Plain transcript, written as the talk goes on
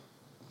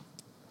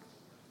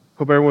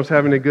Hope everyone's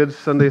having a good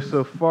Sunday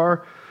so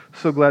far.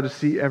 So glad to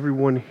see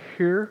everyone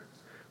here.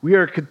 We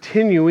are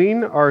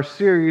continuing our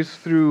series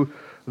through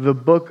the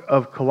book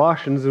of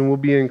Colossians, and we'll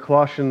be in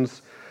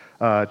Colossians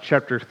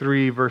chapter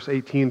 3, verse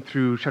 18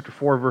 through chapter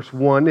 4, verse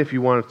 1, if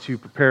you wanted to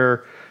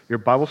prepare your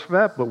Bibles for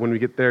that. But when we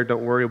get there,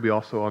 don't worry, it'll be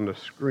also on the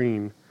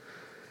screen.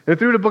 And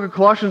through the book of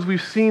Colossians, we've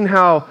seen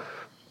how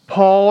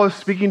Paul is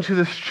speaking to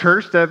this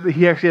church that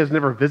he actually has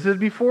never visited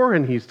before,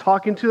 and he's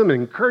talking to them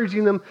and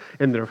encouraging them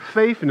in their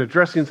faith and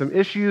addressing some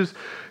issues,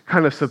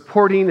 kind of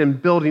supporting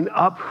and building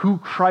up who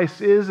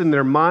Christ is in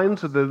their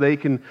minds so that they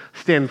can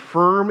stand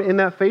firm in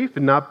that faith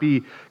and not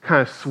be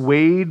kind of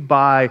swayed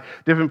by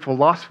different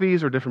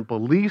philosophies or different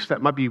beliefs that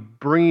might be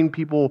bringing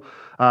people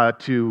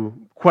to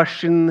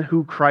question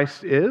who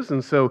Christ is.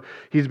 And so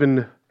he's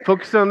been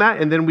focused on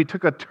that, and then we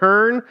took a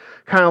turn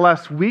kind of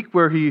last week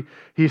where he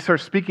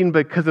starts speaking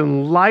because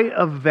in light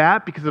of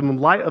that, because in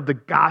light of the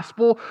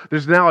gospel,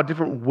 there's now a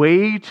different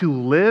way to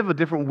live, a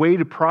different way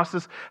to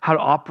process how to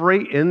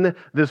operate in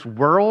this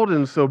world.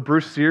 And so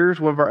Bruce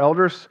Sears, one of our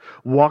elders,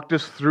 walked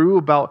us through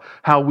about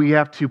how we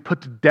have to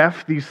put to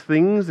death these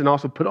things and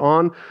also put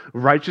on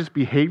righteous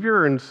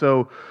behavior. And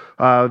so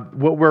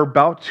what we're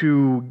about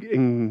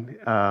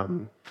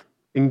to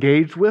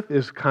engaged with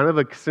is kind of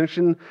an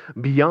extension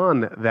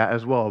beyond that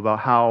as well, about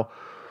how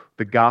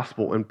the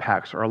gospel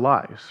impacts our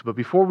lives. But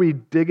before we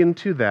dig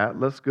into that,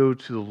 let's go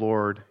to the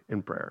Lord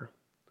in prayer.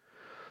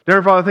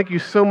 Dear Father, thank you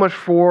so much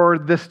for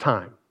this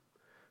time,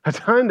 a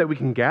time that we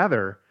can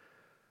gather,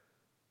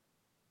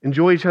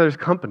 enjoy each other's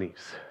companies,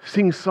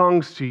 sing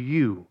songs to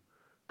you,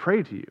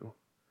 pray to you,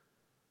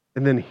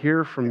 and then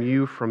hear from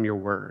you from your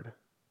word.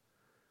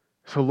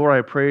 So, Lord,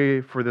 I pray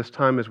for this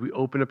time as we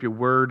open up your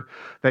word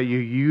that you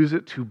use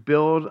it to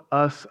build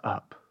us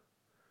up.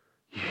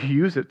 You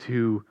use it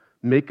to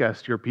make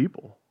us your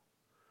people.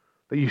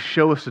 That you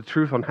show us the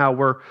truth on how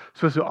we're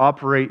supposed to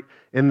operate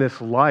in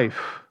this life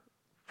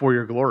for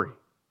your glory.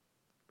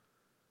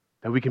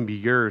 That we can be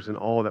yours in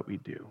all that we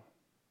do.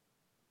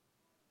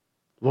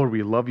 Lord,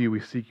 we love you,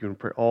 we seek you, and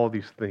pray all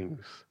these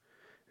things.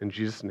 In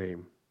Jesus'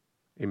 name,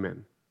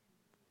 amen.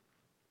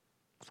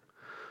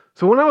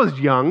 So when I was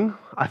young,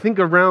 I think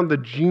around the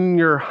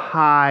junior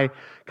high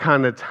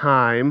kind of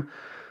time,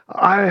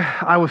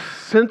 I was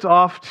sent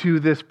off to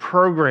this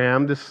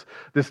program,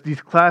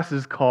 these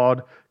classes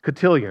called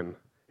Cotillion.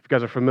 If you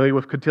guys are familiar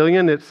with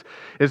Cotillion,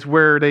 it's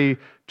where they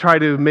try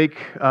to make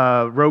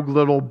rogue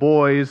little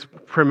boys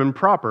prim and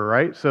proper,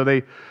 right? So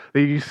they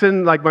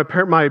send, like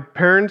my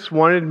parents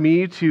wanted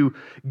me to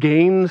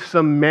gain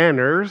some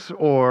manners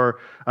or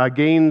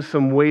gain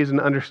some ways in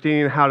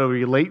understanding how to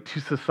relate to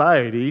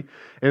society.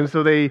 And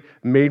so they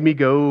made me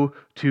go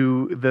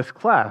to this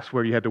class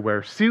where you had to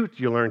wear a suit,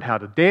 you learned how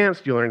to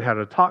dance, you learned how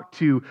to talk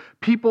to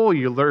people,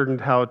 you learned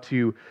how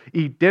to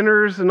eat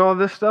dinners and all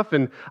this stuff.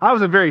 And I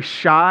was a very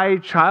shy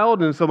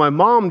child, and so my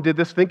mom did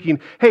this thinking,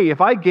 hey,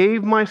 if I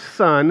gave my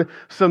son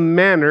some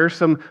manners,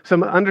 some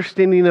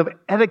understanding of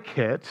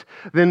etiquette,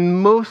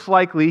 then most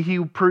likely he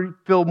would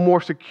feel more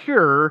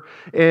secure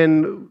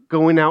in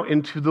going out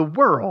into the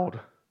world.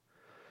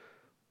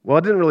 Well,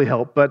 it didn't really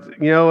help, but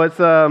it's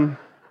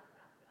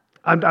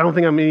I don't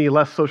think I'm any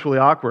less socially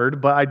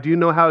awkward, but I do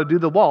know how to do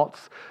the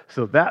waltz,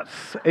 so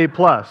that's a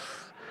plus.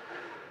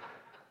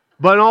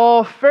 But in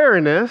all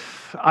fairness,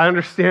 I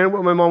understand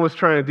what my mom was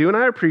trying to do, and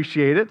I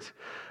appreciate it.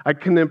 I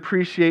can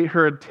appreciate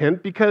her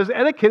intent because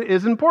etiquette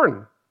is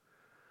important.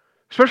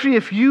 Especially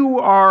if you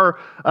are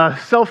a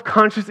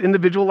self-conscious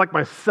individual like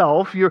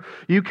myself,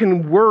 you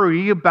can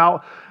worry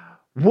about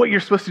what you're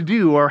supposed to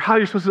do or how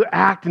you're supposed to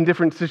act in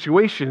different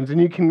situations, and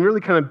you can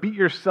really kind of beat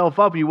yourself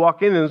up. You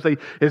walk in and say,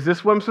 is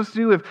this what I'm supposed to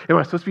do? Am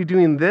I supposed to be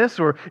doing this,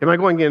 or am I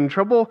going to get in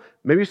trouble?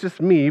 Maybe it's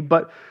just me,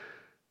 but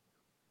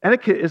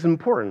etiquette is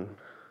important.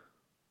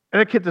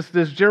 Etiquette,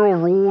 this general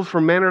rules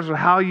for manners of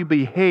how you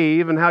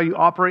behave and how you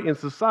operate in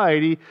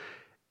society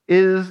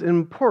is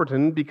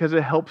important because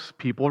it helps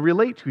people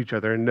relate to each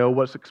other and know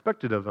what's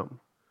expected of them.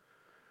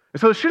 And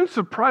so it shouldn't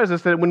surprise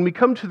us that when we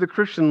come to the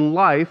Christian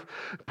life,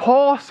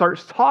 Paul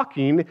starts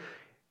talking,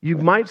 you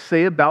might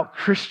say, about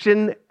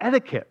Christian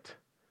etiquette.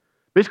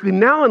 Basically,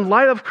 now in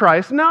light of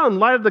Christ, now in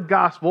light of the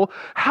gospel,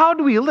 how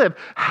do we live?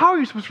 How are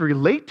you supposed to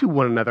relate to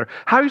one another?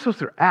 How are you supposed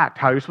to act?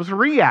 How are you supposed to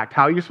react?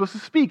 How are you supposed to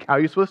speak? How are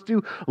you supposed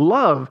to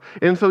love?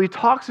 And so he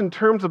talks in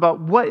terms about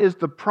what is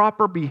the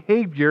proper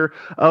behavior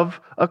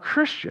of a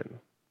Christian.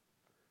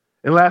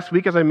 And last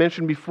week, as I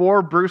mentioned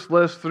before, Bruce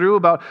led us through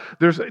about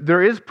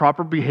there is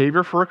proper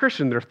behavior for a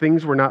Christian. There are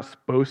things we're not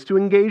supposed to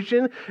engage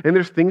in, and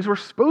there's things we're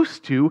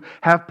supposed to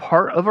have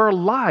part of our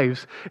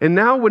lives. And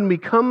now when we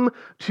come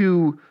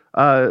to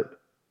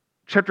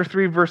chapter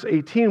 3, verse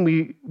 18,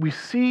 we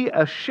see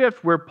a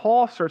shift where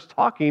Paul starts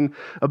talking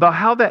about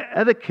how that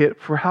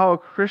etiquette for how a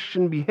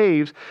Christian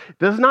behaves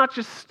does not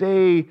just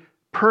stay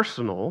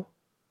personal,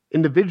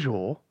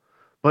 individual,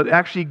 but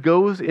actually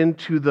goes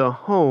into the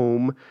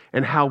home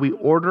and how we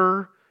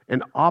order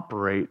and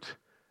operate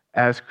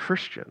as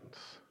Christians.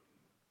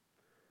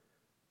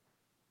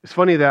 It's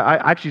funny that I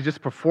actually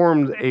just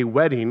performed a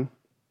wedding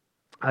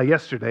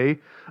yesterday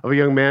of a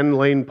young man,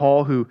 Lane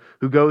Paul, who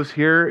goes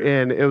here,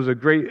 and it was a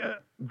great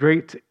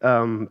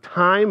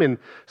time. And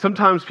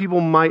sometimes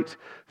people might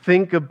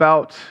think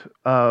about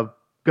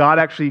God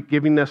actually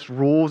giving us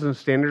rules and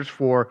standards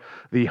for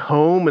the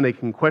home, and they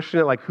can question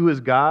it, like, who is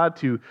God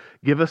to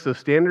give us those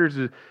standards?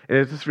 And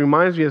it just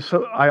reminds me of,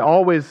 I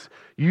always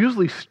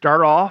usually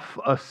start off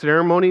a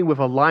ceremony with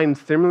a line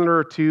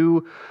similar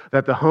to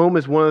that the home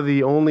is one of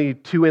the only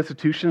two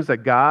institutions that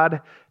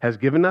God has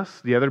given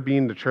us, the other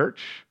being the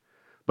church.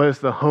 But it's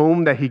the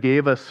home that he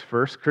gave us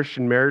first,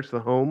 Christian marriage, the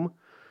home.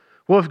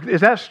 Well,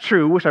 if that's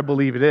true, which I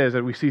believe it is,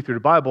 that we see through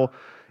the Bible,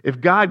 if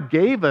God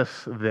gave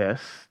us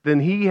this, then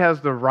he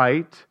has the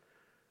right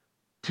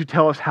to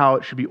tell us how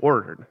it should be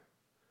ordered.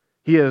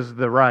 He has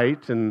the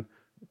right and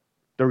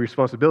the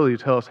responsibility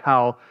to tell us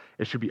how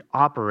it should be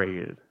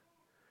operated.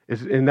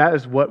 And that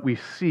is what we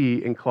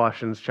see in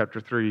Colossians chapter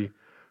 3,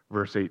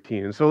 verse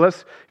 18. And so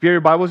if you have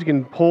your Bibles, you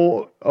can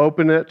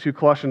open it to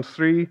Colossians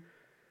 3,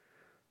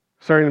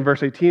 starting in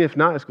verse 18. If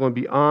not, it's going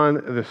to be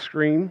on the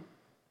screen.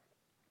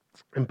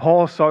 And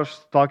Paul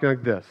starts talking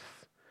like this.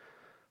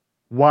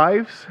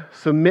 Wives,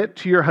 submit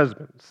to your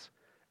husbands,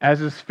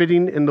 as is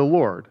fitting in the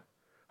Lord.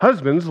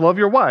 Husbands, love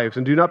your wives,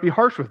 and do not be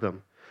harsh with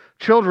them.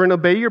 Children,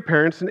 obey your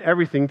parents in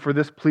everything, for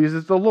this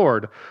pleases the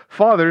Lord.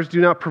 Fathers, do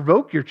not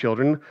provoke your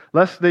children,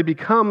 lest they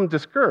become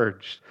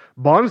discouraged.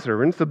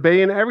 Bondservants,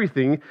 obey in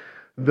everything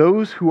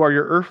those who are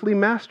your earthly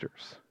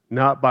masters,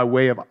 not by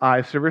way of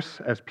eye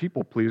service as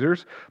people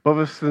pleasers, but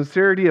with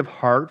sincerity of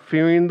heart,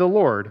 fearing the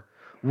Lord.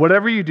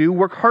 Whatever you do,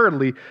 work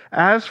heartily,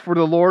 as for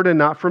the Lord and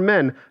not for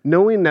men,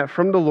 knowing that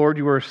from the Lord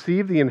you will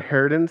receive the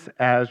inheritance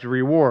as your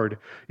reward.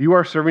 You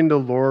are serving the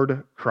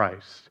Lord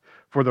Christ.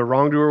 For the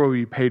wrongdoer will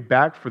be paid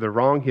back for the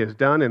wrong he has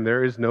done, and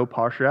there is no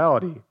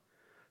partiality.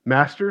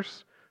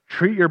 Masters,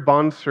 treat your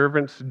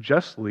bondservants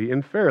justly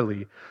and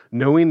fairly,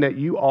 knowing that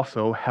you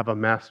also have a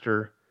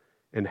master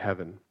in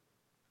heaven.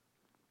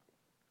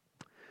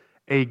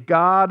 A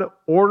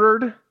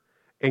God-ordered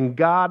and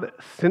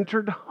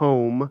God-centered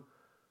home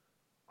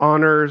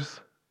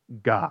honors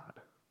God.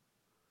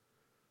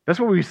 That's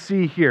what we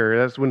see here.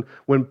 That's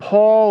when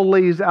Paul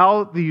lays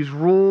out these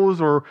rules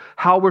or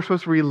how we're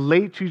supposed to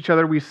relate to each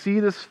other, we see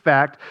this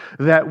fact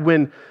that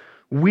when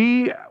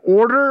we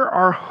order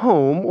our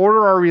home,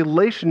 order our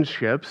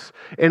relationships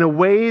in a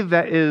way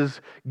that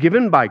is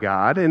given by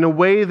God, in a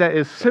way that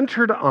is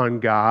centered on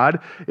God,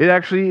 it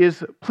actually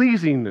is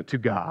pleasing to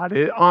God.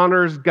 It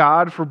honors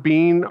God for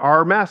being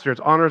our master.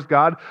 It honors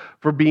God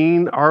for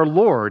being our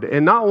Lord.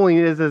 And not only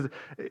is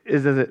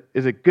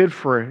it good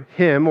for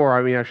him, or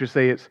I should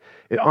say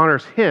it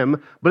honors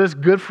him, but it's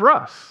good for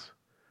us.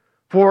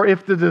 For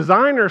if the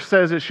designer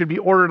says it should be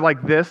ordered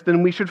like this,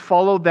 then we should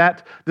follow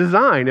that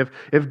design.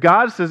 If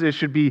God says it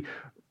should be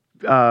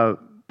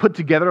put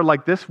together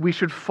like this, we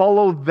should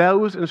follow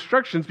those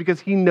instructions because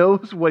he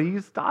knows what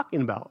he's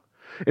talking about.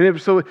 And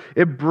so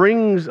it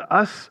brings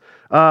us,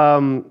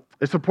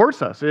 it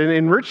supports us, it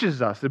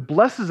enriches us, it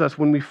blesses us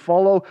when we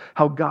follow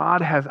how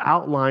God has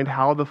outlined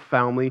how the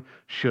family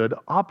should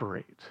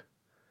operate.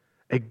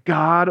 A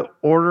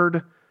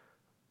God-ordered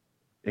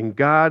and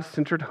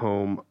God-centered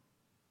home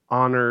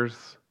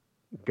honors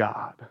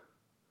God.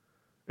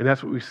 And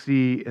that's what we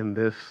see in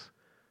this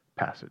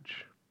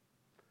passage.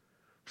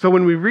 So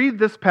when we read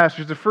this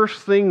passage, the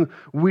first thing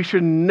we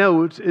should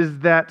note is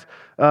that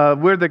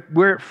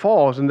where it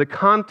falls in the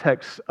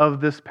context of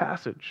this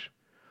passage.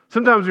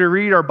 Sometimes we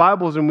read our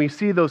Bibles and we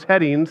see those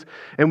headings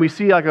and we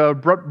see like an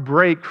abrupt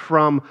break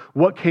from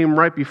what came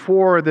right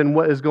before than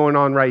what is going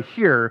on right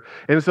here.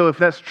 And so if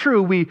that's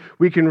true,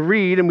 we can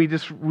read and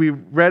we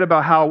read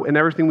about how in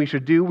everything we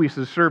should do, we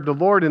should serve the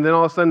Lord, and then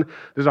all of a sudden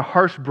there's a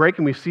harsh break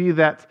and we see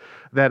that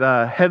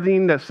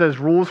heading that says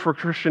rules for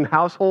Christian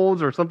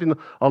households or something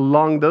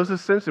along those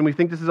lines, and we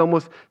think this is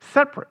almost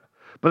separate.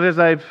 But as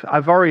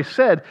I've already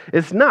said,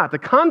 it's not. The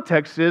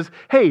context is,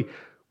 hey,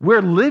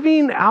 we're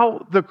living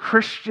out the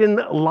Christian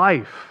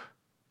life.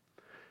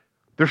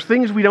 There's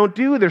things we don't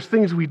do, there's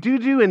things we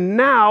do, and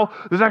now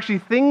there's actually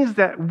things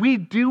that we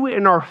do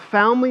in our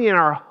family, in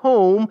our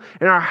home,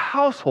 in our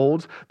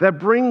households that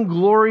bring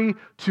glory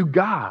to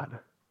God.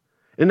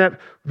 And that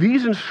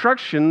these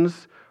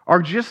instructions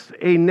are just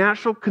a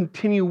natural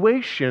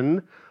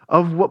continuation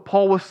of what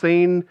Paul was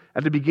saying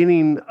at the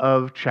beginning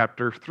of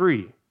chapter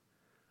 3.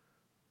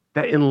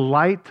 That in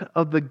light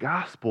of the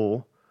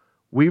gospel,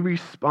 we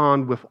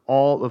respond with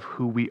all of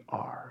who we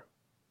are.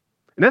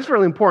 And that's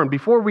really important.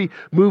 Before we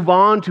move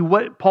on to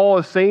what Paul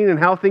is saying and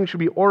how things should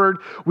be ordered,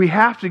 we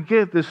have to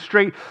get this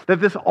straight,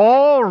 that this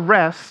all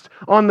rests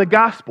on the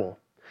gospel.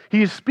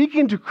 He is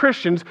speaking to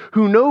Christians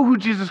who know who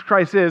Jesus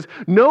Christ is,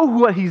 know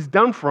what he's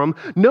done for them,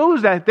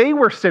 knows that they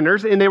were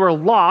sinners and they were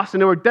lost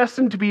and they were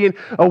destined to be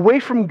away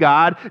from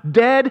God,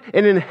 dead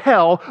and in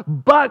hell,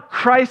 but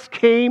Christ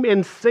came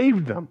and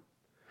saved them.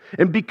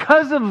 And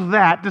because of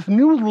that, this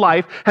new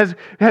life has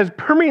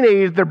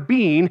permeated their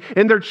being,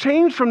 and they're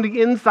changed from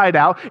the inside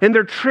out, and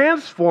they're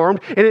transformed,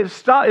 and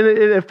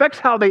it affects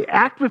how they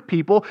act with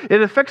people, it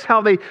affects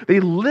how they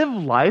live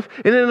life,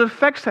 and it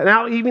affects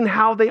now even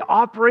how they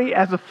operate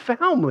as a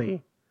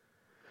family.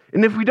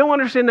 And if we don't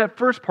understand that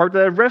first part,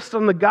 that it rests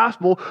on the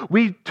gospel,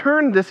 we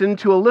turn this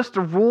into a list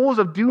of rules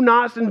of do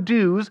nots and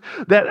do's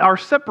that are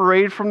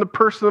separated from the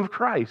person of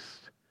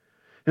Christ.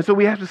 And so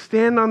we have to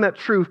stand on that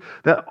truth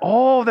that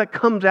all that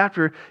comes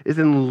after is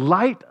in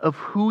light of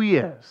who he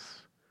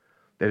is.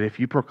 That if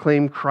you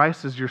proclaim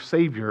Christ as your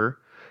Savior,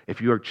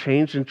 if you are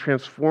changed and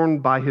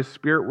transformed by his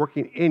Spirit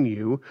working in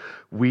you,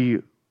 we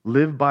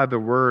live by the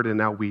word, and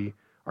now we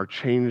are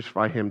changed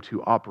by him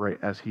to operate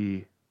as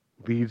he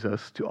leads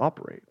us to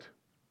operate.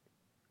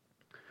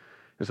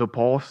 And so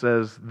Paul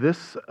says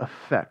this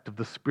effect of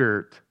the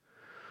Spirit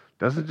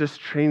doesn't just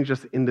change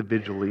us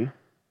individually,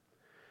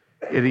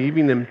 it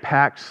even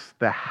impacts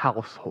the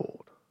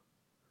household.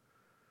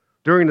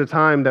 During the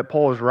time that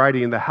Paul is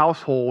writing, the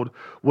household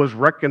was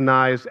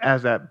recognized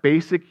as that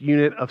basic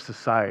unit of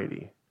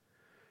society.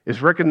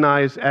 It's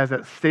recognized as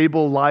that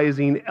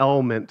stabilizing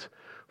element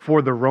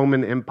for the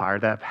Roman Empire.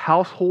 That if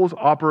households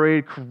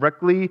operated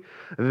correctly,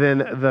 then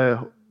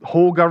the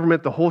whole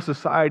government, the whole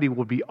society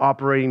would be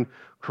operating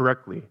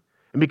correctly.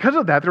 And because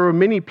of that, there were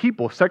many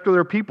people,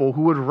 secular people,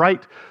 who would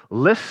write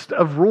lists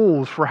of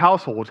rules for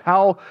households,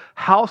 how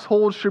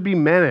households should be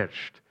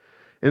managed.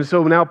 And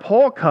so now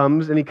Paul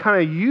comes and he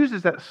kind of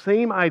uses that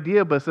same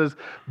idea, but says,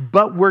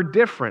 but we're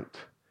different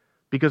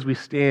because we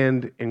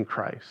stand in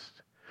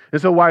Christ.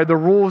 And so why the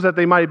rules that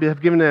they might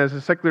have given as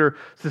a secular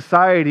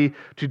society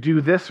to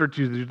do this or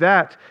to do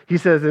that, he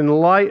says, in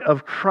light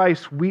of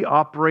Christ, we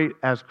operate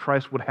as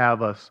Christ would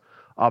have us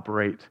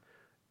operate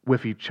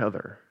with each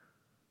other.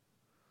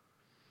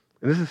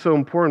 And this is so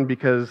important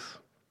because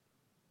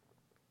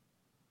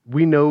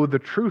we know the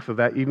truth of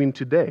that even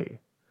today,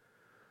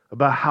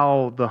 about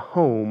how the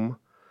home,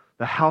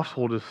 the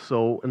household is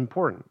so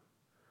important.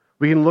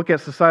 We can look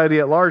at society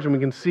at large and we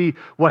can see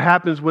what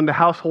happens when the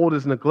household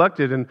is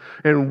neglected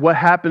and what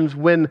happens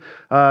when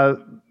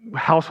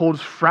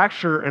households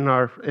fracture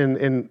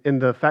in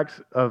the facts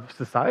of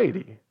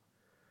society.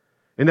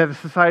 And that the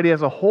society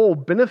as a whole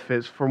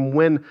benefits from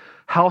when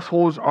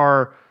households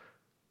are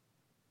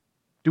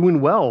doing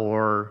well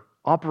or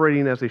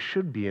operating as they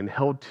should be and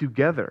held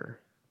together.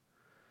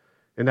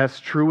 And that's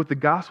true with the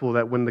gospel,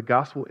 that when the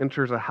gospel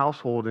enters a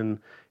household and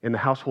the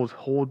household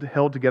is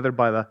held together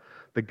by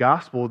the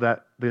gospel,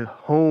 that the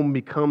home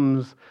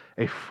becomes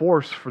a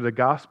force for the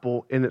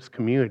gospel in its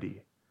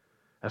community.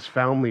 As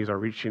families are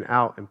reaching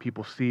out and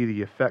people see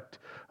the effect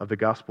of the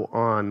gospel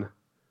on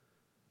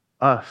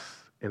us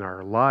in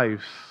our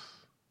lives,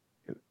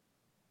 and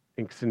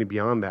extending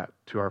beyond that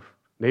to our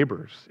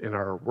neighbors in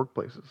our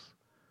workplaces.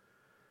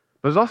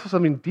 But there's also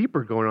something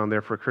deeper going on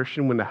there for a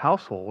Christian when the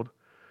household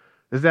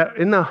is that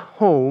in the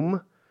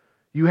home,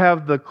 you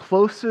have the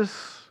closest,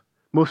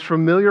 most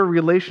familiar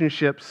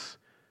relationships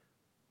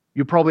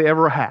you probably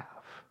ever have.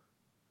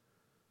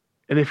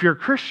 And if you're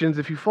Christians,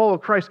 if you follow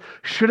Christ,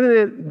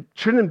 shouldn't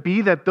it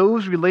be that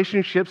those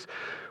relationships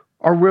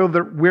are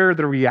where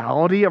the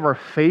reality of our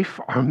faith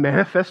are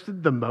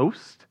manifested the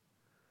most?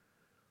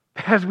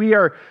 As we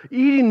are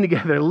eating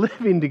together,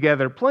 living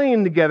together,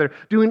 playing together,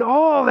 doing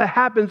all that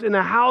happens in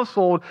a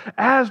household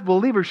as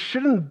believers,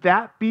 shouldn't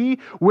that be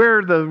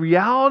where the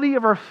reality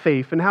of our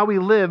faith and how we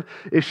live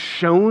is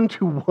shown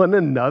to one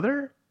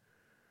another?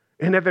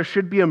 And that there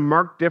should be a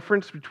marked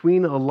difference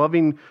between a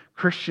loving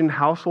Christian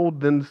household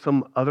than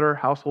some other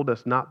household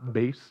that's not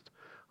based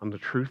on the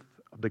truth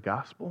of the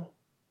gospel?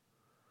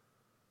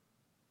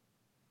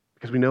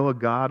 Because we know a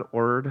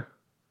God-ordered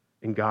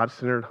and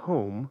God-centered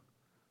home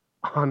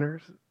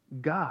honors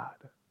God.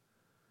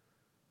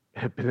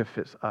 And it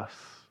benefits us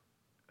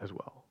as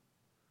well.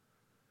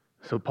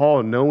 So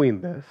Paul, knowing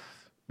this,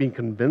 being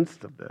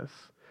convinced of this,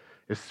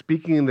 is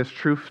speaking this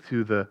truth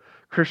to the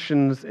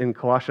Christians in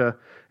Colossia,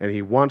 and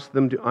he wants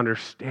them to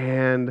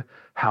understand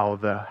how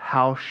the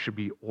house should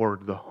be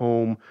ordered, the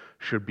home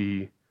should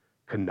be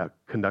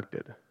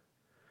conducted.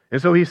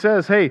 And so he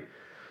says, hey,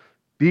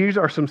 these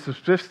are some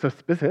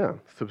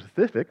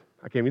specific,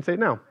 I can't even say it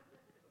now,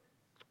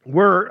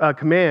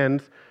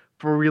 commands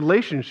for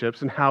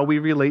relationships and how we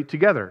relate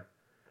together.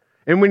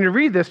 And when you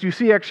read this, you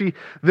see actually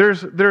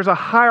there's a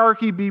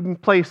hierarchy being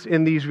placed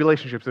in these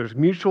relationships. There's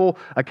mutual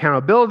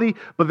accountability,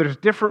 but there's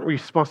different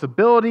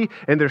responsibility,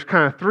 and there's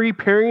kind of three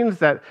pairings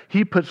that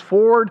he puts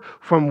forward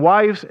from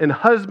wives and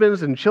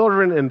husbands and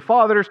children and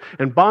fathers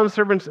and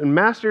bondservants and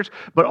masters.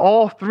 But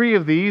all three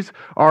of these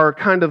are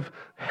kind of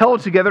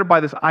held together by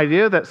this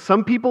idea that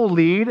some people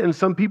lead and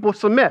some people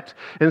submit.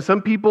 And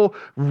some people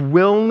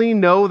willingly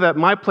know that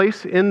my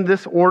place in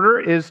this order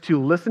is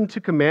to listen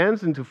to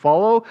commands and to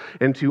follow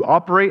and to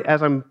operate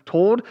as I'm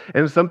told.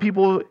 And some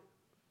people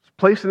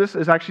place in this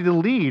is actually to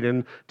lead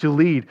and to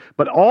lead.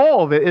 But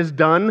all of it is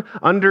done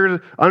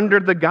under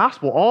the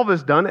gospel. All of it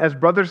is done as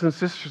brothers and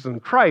sisters in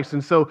Christ.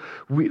 And so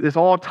it's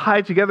all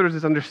tied together as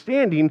this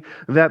understanding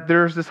that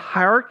there's this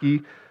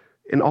hierarchy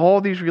in all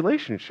these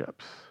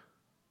relationships,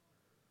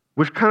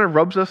 which kind of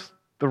rubs us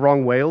the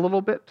wrong way a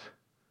little bit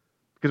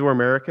because we're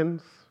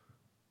Americans.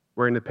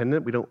 We're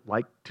independent. We don't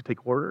like to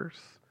take orders.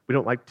 We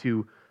don't like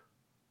to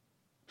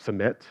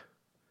submit.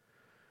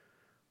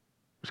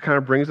 Which kind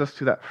of brings us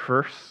to that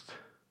first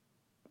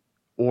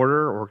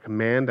order or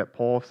command that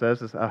Paul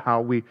says is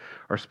how we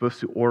are supposed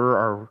to order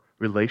our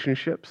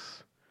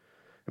relationships.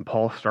 And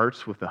Paul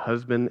starts with the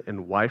husband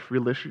and wife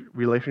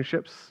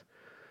relationships.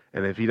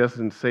 And if he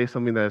doesn't say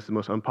something that is the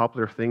most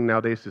unpopular thing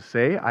nowadays to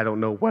say, I don't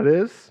know what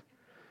is.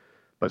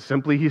 But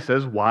simply he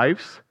says,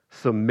 wives,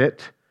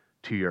 submit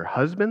to your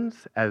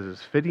husbands as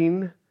is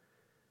fitting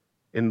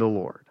in the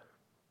Lord.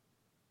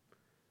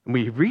 And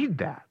we read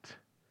that.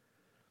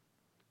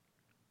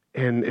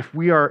 And if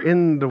we are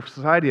in the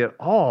society at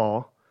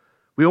all,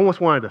 we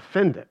almost want to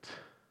defend it.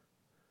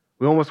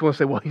 We almost want to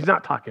say, well, he's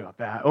not talking about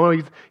that. Oh,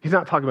 he's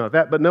not talking about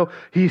that. But no,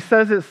 he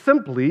says it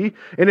simply.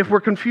 And if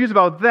we're confused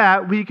about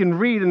that, we can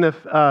read in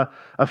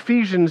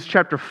Ephesians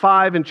chapter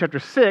 5 and chapter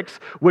 6,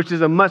 which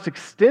is a much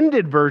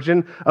extended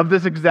version of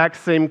this exact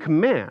same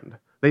command.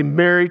 They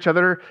marry each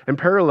other and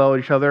parallel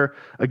each other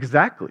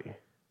exactly.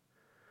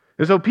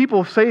 And so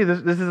people say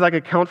this is like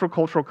a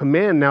countercultural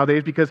command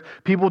nowadays because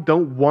people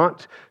don't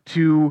want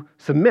to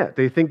submit.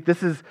 They think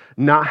this is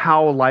not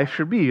how life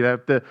should be,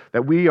 that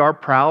we are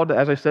proud,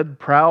 as I said,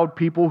 proud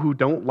people who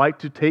don't like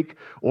to take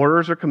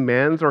orders or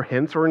commands or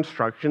hints or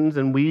instructions,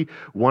 and we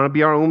want to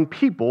be our own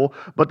people.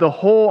 But the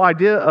whole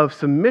idea of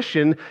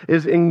submission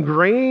is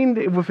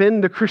ingrained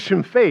within the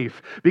Christian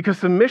faith because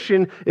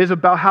submission is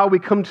about how we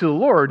come to the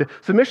Lord.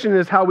 Submission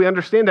is how we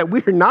understand that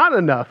we are not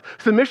enough.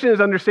 Submission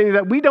is understanding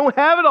that we don't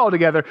have it all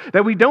together,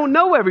 that we don't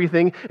know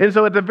everything. And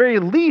so at the very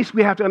least,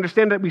 we have to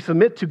understand that we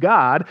submit to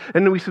God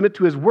and then we submit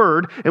to His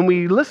Word and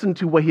we listen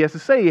to what He has to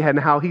say and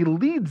how He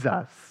leads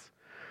us.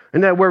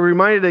 And that we're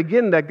reminded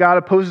again that God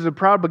opposes the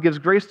proud but gives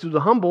grace to the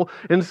humble.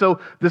 And so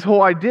this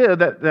whole idea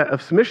that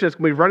of submission is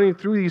going to be running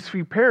through these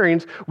three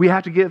pairings, we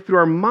have to get through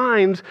our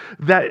minds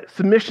that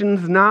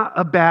submission's not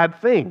a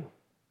bad thing.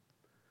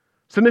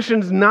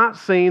 Submission's not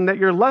saying that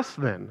you're less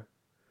than.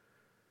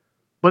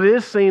 But it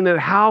is saying that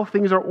how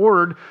things are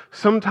ordered,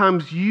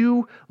 sometimes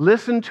you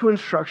listen to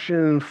instruction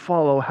and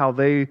follow how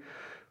they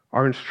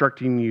are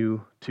instructing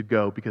you to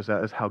go because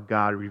that is how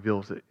God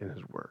reveals it in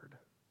His Word.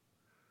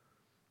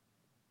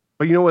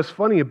 But you know what's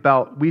funny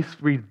about, we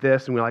read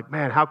this and we're like,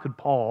 man, how could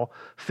Paul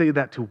say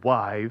that to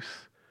wives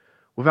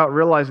without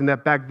realizing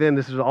that back then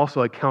this is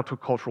also a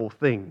countercultural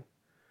thing?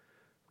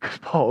 Because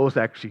Paul was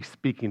actually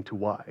speaking to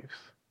wives.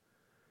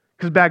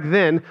 Because back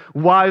then,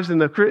 wives in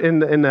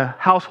the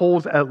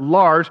households at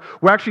large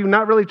were actually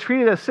not really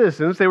treated as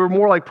citizens. They were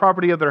more like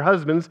property of their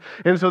husbands,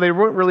 and so they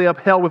weren't really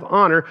upheld with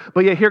honor.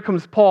 But yet here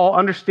comes Paul,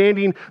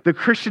 understanding the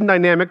Christian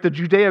dynamic, the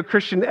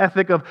Judeo-Christian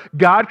ethic of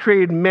God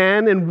created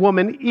man and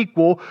woman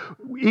equal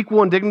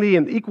in dignity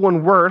and equal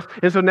in worth.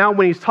 And so now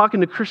when he's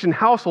talking to Christian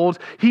households,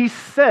 he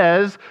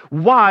says,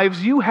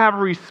 wives, you have a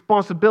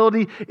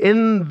responsibility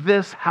in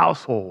this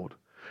household.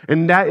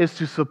 And that is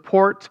to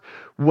support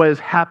what is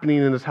happening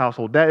in this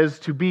household. That is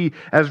to be,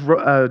 as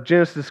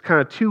Genesis kind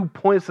of 2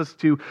 points us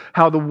to,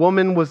 how the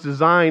woman was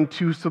designed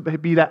to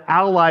be that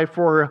ally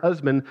for her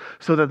husband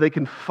so that they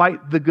can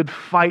fight the good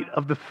fight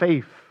of the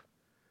faith.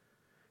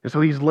 And so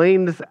he's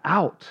laying this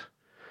out.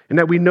 And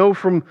that we know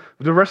from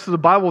the rest of the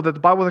Bible that the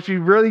Bible is actually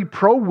really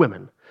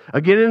pro-women.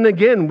 Again and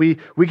again, we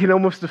can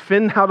almost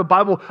defend how the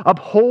Bible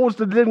upholds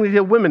the dignity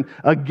of women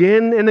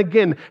again and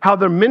again, how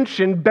they're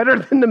mentioned better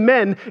than the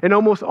men in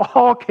almost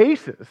all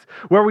cases,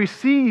 where we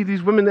see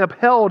these women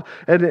upheld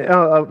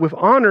with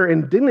honor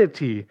and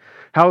dignity,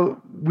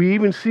 how we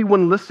even see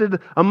one listed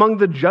among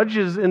the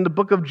judges in the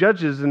book of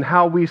Judges, and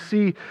how we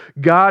see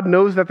God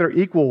knows that they're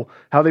equal,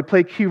 how they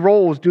play key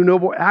roles, do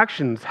noble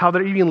actions, how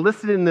they're even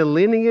listed in the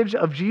lineage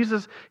of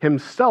Jesus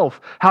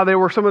himself, how they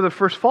were some of the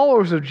first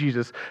followers of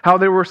Jesus, how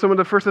they were some of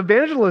the first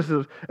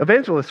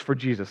evangelists for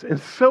Jesus, and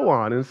so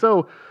on. And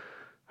so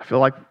I feel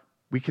like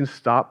we can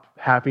stop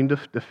having to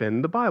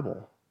defend the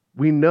Bible.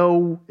 We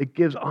know it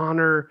gives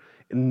honor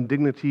and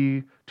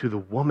dignity to the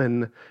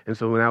woman, and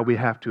so now we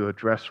have to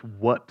address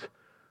what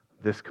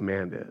this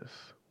command is.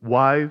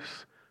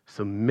 Wives,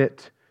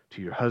 submit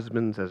to your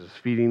husbands as is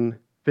fitting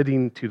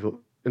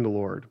in the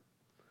Lord.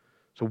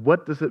 So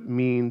what does it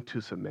mean to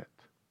submit?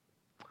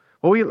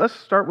 Well, let's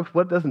start with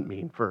what it doesn't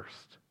mean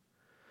first.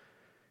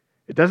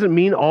 It doesn't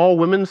mean all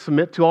women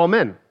submit to all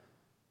men.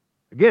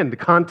 Again, the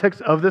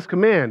context of this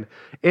command.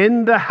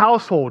 In the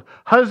household,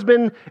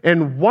 husband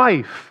and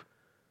wife,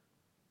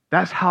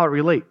 that's how it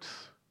relates.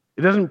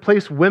 It doesn't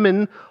place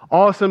women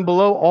all of a sudden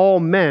below all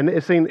men.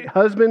 It's saying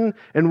husband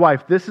and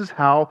wife. This is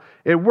how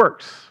it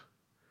works.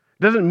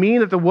 It doesn't mean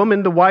that the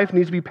wife,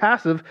 needs to be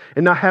passive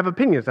and not have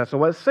opinions. That's not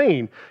what it's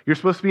saying. You're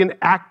supposed to be an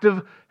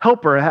active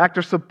helper, an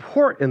active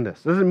support in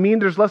this. It doesn't mean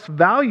there's less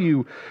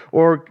value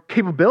or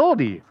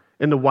capability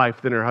in the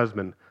wife than her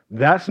husband.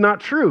 That's not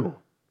true.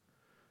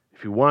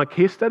 If you want a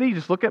case study,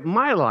 just look at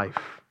my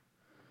life.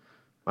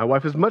 My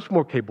wife is much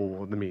more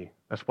capable than me.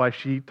 That's why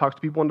she talks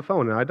to people on the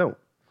phone and I don't.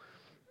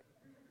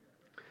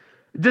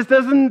 It just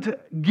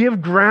doesn't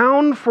give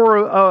ground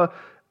for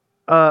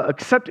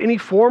accept any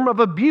form of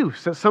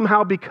abuse, that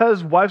somehow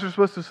because wives are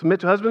supposed to submit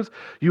to husbands,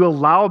 you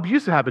allow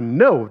abuse to happen.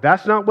 No,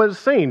 that's not what it's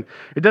saying.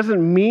 It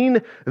doesn't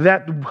mean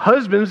that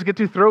husbands get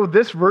to throw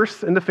this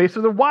verse in the face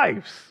of their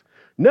wives.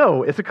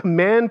 No, it's a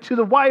command to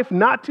the wife,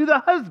 not to the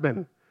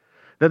husband.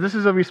 That this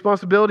is a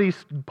responsibility,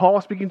 Paul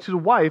speaking to the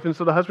wife, and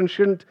so the husband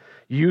shouldn't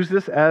use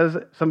this as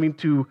something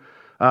to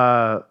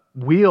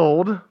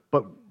wield,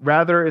 but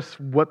rather it's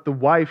what the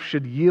wife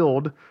should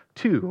yield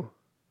to.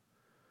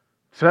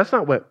 So that's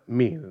not what it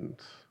means.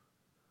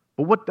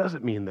 But what does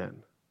it mean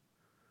then?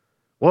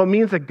 Well, it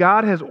means that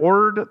God has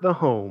ordered the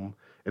home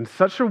in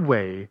such a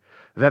way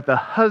that the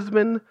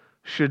husband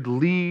should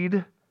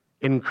lead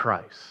in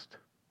Christ,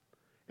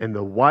 and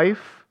the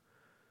wife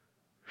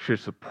should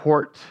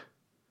support,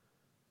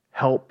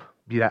 help,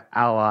 be that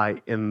ally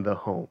in the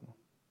home.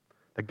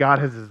 That God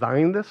has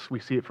designed this. We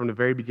see it from the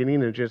very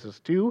beginning in Genesis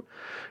 2,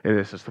 and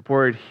this is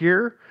supported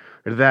here,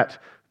 that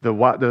the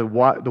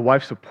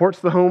wife supports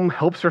the home,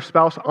 helps her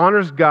spouse,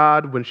 honors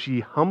God when she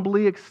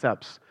humbly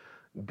accepts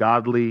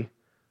godly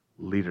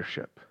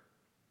leadership.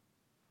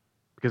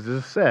 Because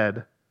as I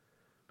said,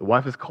 the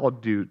wife is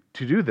called to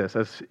do this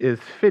as is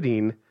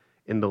fitting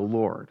in the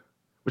Lord.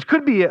 Which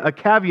could be a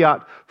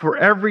caveat for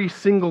every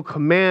single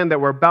command that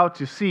we're about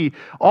to see.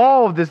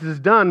 All of this is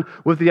done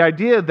with the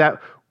idea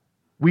that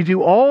we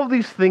do all of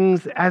these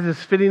things as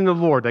is fitting in the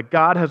Lord, that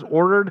God has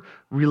ordered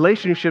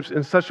relationships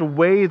in such a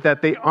way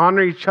that they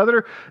honor each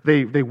other,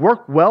 they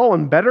work well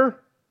and better,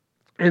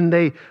 and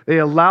they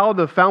allow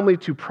the family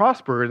to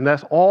prosper, and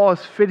that's all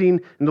as fitting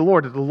in the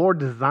Lord, that the Lord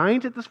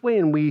designed it this way,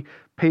 and we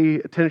pay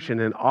attention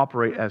and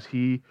operate as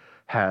He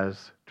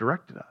has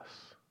directed us.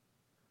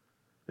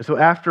 And so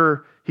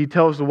after he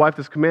tells the wife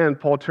this command,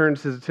 Paul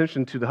turns his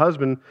attention to the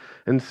husband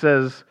and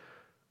says,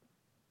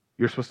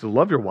 you're supposed to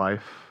love your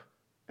wife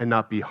and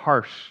not be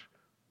harsh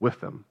with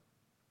them.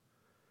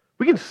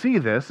 We can see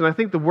this, and I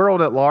think the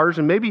world at large,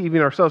 and maybe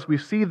even ourselves, we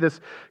see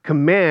this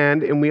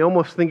command and we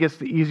almost think it's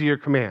the easier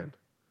command.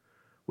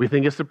 We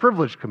think it's the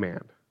privileged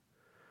command.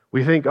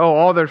 We think,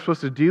 all they're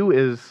supposed to do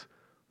is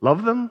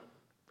love them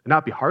and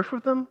not be harsh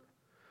with them.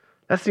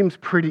 That seems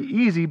pretty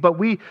easy, but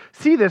we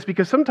see this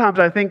because sometimes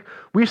I think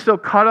we're still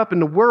caught up in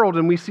the world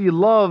and we see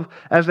love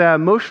as that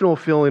emotional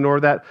feeling or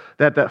that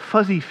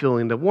fuzzy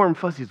feeling, the warm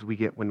fuzzies we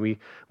get when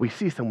we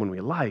see someone we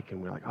like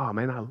and we're like, oh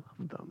man, I love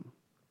them.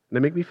 And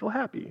they make me feel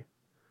happy.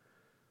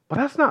 But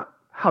that's not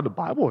how the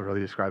Bible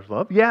really describes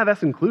love. Yeah,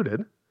 that's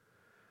included.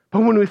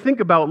 But when we think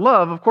about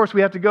love, of course,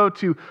 we have to go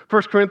to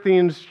 1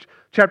 Corinthians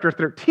chapter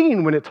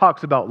 13 when it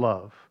talks about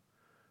love.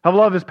 How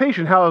love is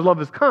patient, how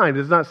love is kind. It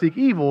does not seek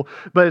evil,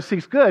 but it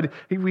seeks good.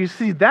 We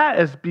see that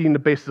as being the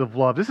basis of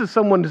love. This is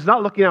someone who's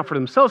not looking out for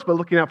themselves, but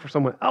looking out for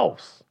someone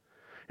else.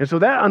 And so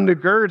that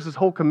undergirds this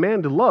whole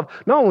command to love.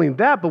 Not only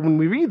that, but when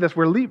we read this,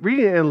 we're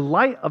reading it in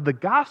light of the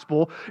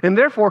gospel. And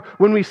therefore,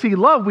 when we see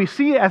love, we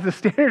see it as the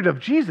standard of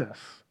Jesus.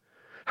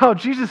 How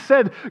Jesus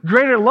said,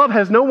 greater love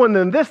has no one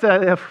than this,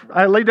 that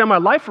I lay down my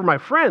life for my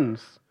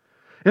friends.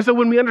 And so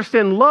when we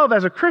understand love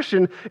as a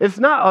Christian, it's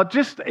not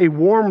just a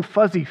warm,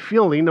 fuzzy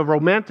feeling, a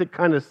romantic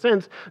kind of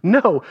sense.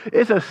 No,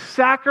 it's a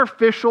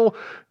sacrificial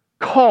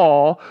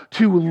call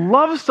to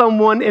love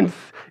someone and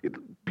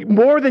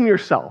more than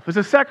yourself. It's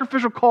a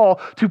sacrificial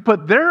call to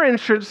put their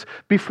interests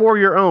before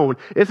your own.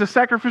 It's a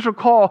sacrificial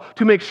call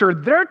to make sure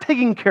they're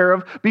taken care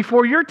of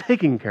before you're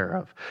taken care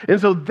of. And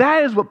so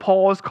that is what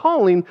Paul is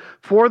calling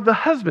for the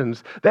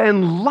husbands, that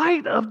in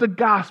light of the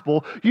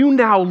gospel, you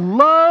now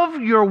love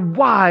your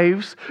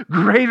wives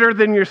greater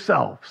than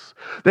yourselves.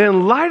 That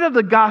in light of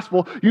the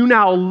gospel, you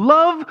now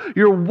love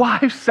your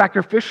wives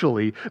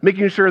sacrificially,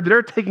 making sure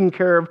they're taken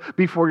care of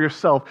before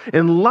yourself.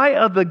 In light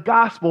of the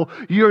gospel,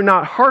 you're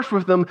not harsh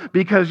with them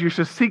because you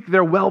should seek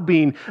their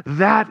well-being.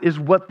 That is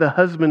what the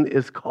husband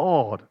is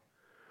called.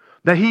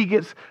 That he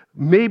gets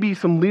maybe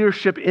some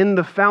leadership in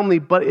the family,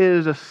 but it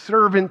is a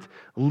servant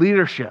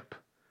leadership.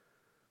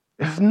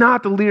 It's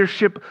not the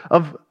leadership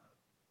of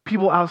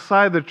people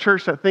outside the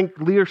church that think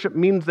leadership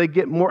means they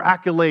get more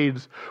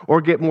accolades or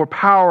get more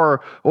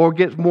power or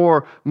get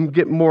more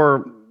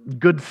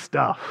good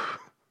stuff.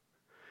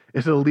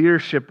 It's a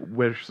leadership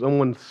where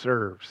someone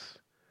serves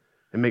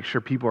and makes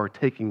sure people are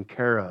taken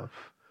care of.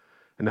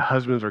 And the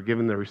husbands are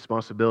given the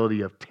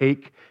responsibility of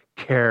take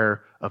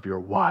care of your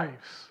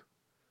wives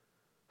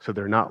so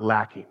they're not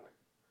lacking.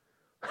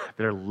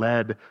 They're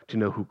led to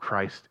know who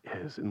Christ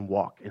is and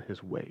walk in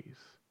his ways.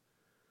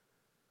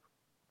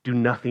 Do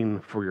nothing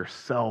for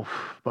yourself,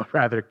 but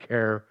rather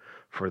care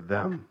for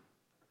them.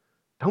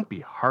 Don't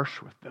be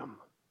harsh with them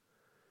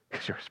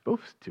because you're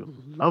supposed to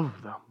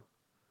love them.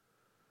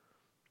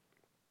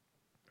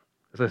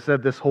 As I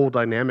said, this whole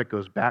dynamic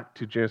goes back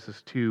to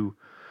Genesis 2,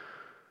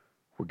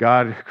 where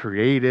God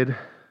created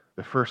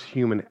the first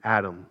human,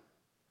 Adam.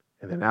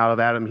 And then out of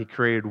Adam, he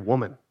created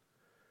woman.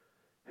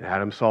 And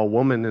Adam saw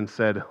woman and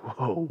said,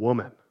 whoa,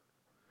 woman.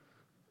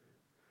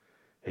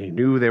 And he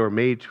knew they were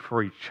made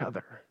for each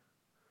other.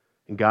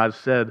 And God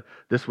said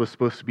this was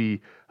supposed to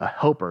be a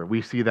helper.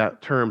 We see that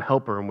term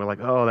helper and we're like,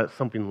 oh, that's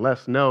something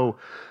less. No,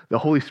 the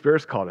Holy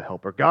Spirit's called a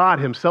helper. God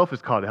himself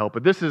is called a helper.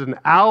 This is an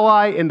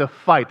ally in the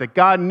fight. That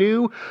God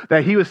knew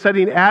that he was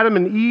setting Adam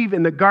and Eve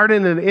in the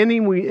garden and the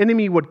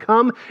enemy would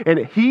come and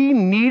he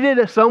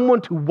needed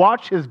someone to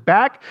watch his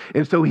back.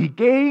 And so he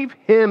gave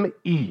him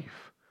Eve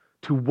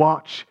to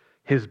watch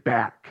his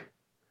back.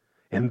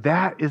 And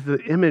that is the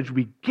image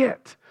we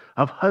get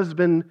of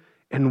husband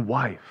and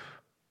wife.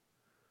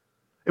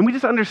 And we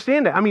just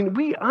understand that. I mean,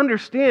 we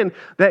understand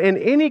that in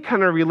any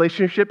kind of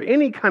relationship,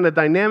 any kind of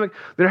dynamic,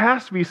 there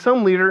has to be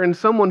some leader and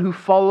someone who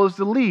follows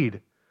the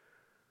lead.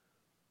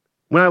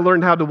 When I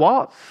learned how to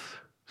waltz,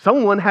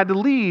 someone had to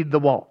lead the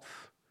waltz,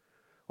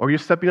 or you're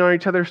stepping on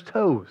each other's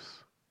toes.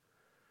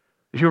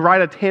 If you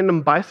ride a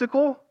tandem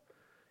bicycle,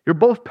 you're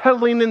both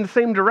pedaling in the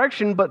same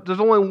direction, but there's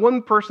only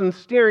one person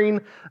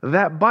steering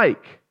that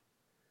bike.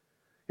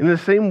 In the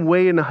same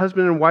way, in a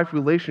husband and wife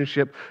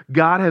relationship,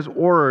 God has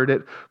ordered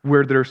it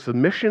where there's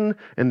submission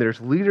and there's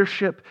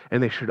leadership,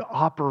 and they should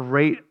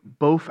operate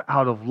both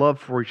out of love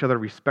for each other,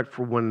 respect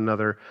for one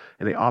another,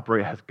 and they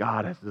operate as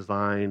God has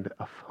designed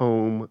a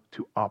home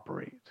to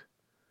operate.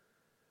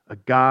 A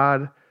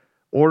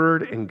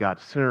God-ordered and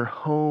God-centered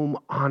home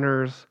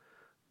honors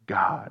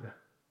God.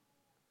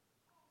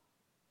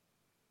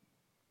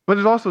 But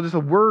there's also just a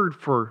word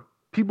for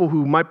people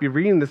who might be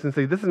reading this and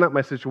say, this is not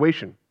my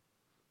situation.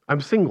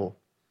 I'm single.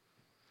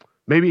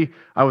 Maybe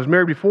I was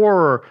married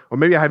before, or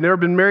maybe I have never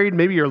been married.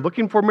 Maybe you're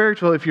looking for marriage.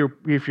 So if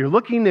you're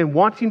looking and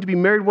wanting to be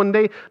married one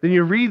day, then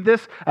you read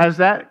this as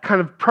that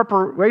kind of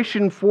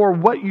preparation for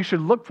what you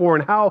should look for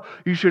and how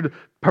you should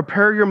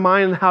prepare your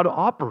mind and how to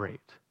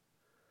operate.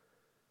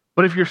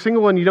 But if you're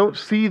single and you don't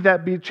see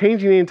that be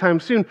changing anytime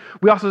soon,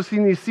 we also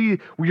need to see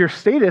your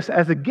status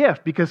as a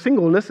gift, because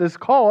singleness is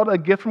called a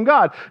gift from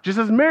God, just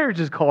as marriage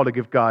is called a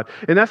gift from God.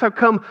 And that's how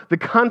come the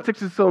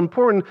context is so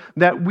important,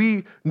 that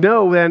we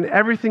know that in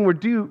everything we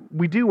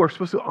do, we're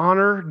supposed to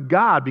honor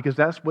God, because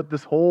that's what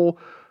this whole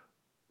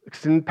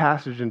extended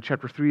passage in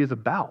chapter 3 is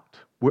about.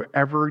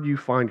 Wherever you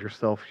find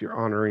yourself, you're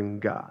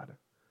honoring God.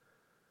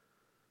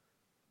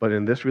 But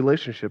in this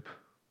relationship,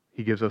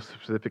 he gives us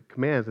specific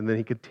commands, and then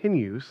he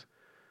continues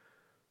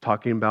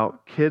talking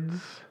about kids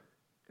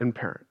and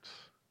parents.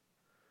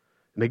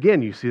 And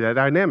again, you see that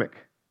dynamic.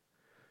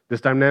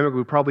 This dynamic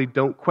we probably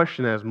don't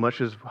question as much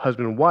as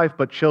husband and wife,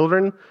 but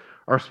children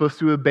are supposed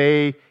to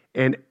obey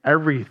in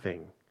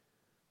everything.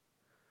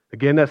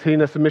 Again, that's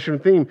hitting a submission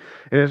theme.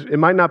 And it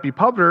might not be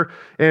popular,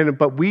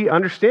 but we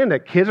understand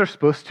that kids are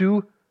supposed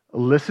to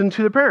listen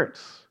to the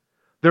parents.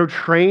 They're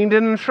trained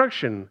in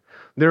instruction.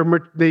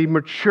 They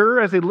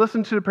mature as they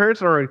listen to the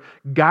parents and are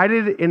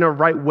guided in a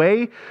right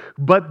way,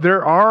 but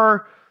there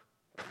are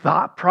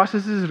thought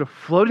processes that are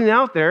floating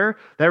out there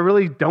that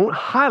really don't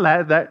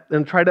highlight that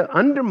and try to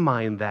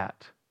undermine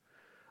that.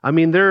 I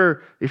mean,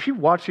 if you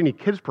watch any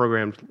kids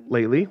programs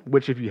lately,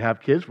 which if you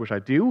have kids, which I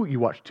do, you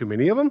watch too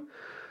many of them,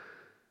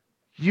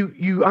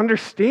 you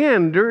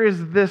understand there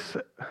is this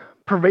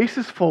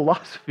pervasive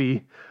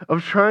philosophy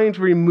of trying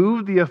to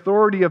remove the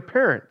authority of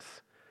parents.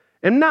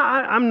 And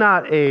I'm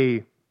not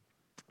a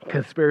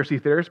conspiracy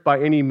theorist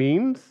by any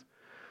means,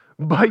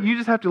 but you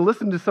just have to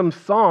listen to some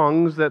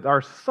songs that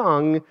are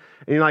sung, and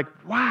you're like,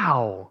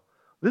 wow,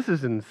 this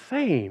is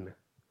insane.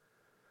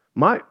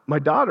 My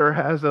daughter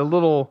has a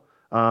little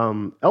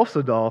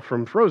Elsa doll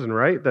from Frozen,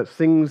 right, that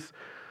sings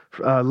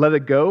Let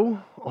It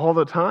Go all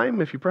the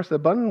time. If you press that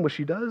button, which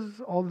she does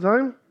all the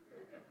time.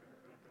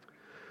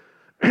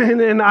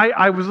 And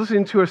I was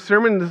listening to a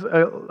sermon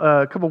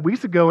a couple of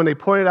weeks ago, and they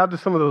pointed out to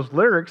some of those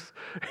lyrics,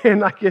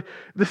 and I could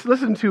just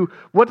listen to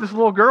what this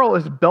little girl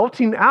is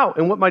belting out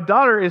and what my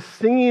daughter is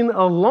singing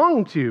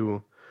along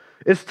to.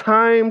 It's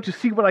time to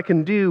see what I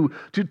can do,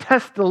 to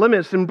test the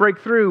limits and break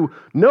through.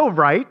 No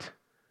right,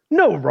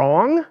 no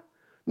wrong,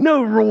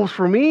 no rules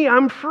for me,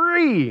 I'm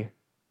free.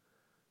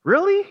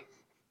 Really?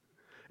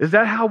 Is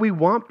that how we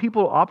want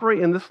people to operate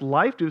in this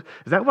life? Is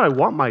that what I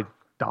want my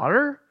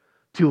daughter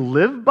to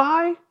live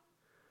by?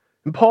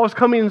 And Paul is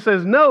coming and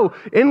says, no,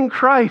 in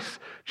Christ,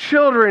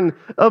 children,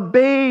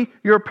 obey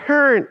your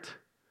parent,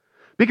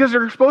 because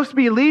they're supposed to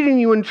be leading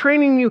you and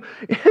training you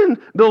in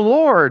the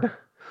Lord.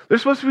 They're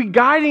supposed to be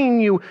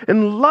guiding you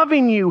and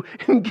loving you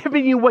and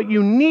giving you what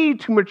you need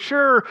to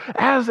mature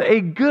as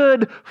a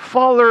good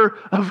follower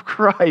of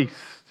Christ.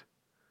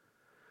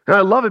 And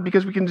I love it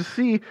because we can just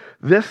see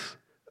this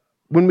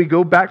when we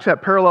go back to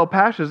that parallel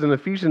passage in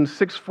Ephesians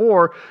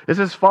 6:4, it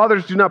says,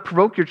 fathers, do not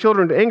provoke your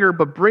children to anger,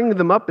 but bring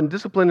them up in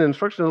discipline and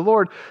instruction of the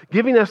Lord,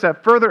 giving us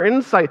that further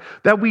insight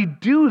that we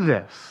do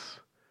this.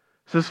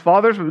 It says,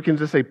 fathers, but we can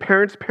just say,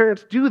 parents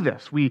do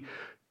this. We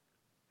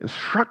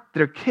instruct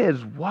their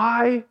kids.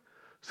 Why?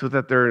 So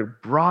that they're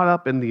brought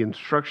up in the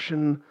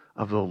instruction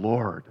of the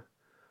Lord,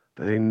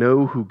 that they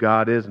know who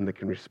God is and they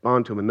can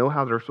respond to Him and know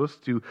how they're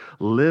supposed to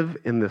live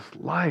in this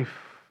life.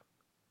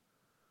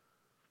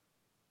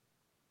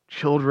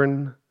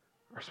 Children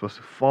are supposed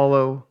to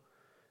follow,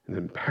 and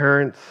then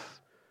parents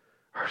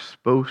are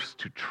supposed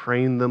to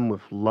train them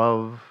with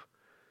love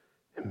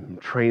and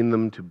train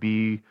them to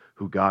be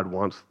who God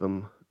wants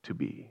them to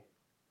be.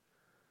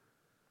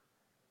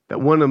 That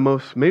one of the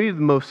most, maybe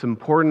the most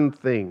important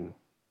thing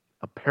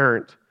a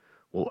parent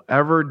will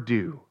ever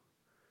do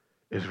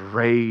is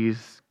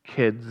raise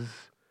kids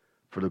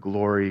for the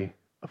glory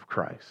of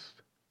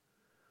Christ.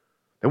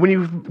 And when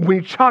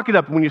you chalk it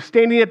up, when you're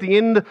standing at the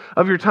end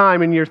of your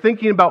time and you're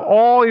thinking about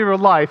all your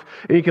life,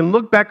 and you can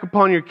look back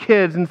upon your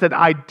kids and said,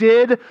 I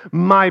did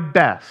my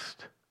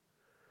best.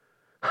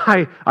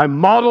 I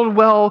modeled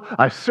well,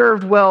 I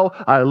served well,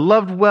 I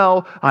loved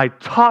well, I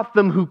taught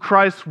them who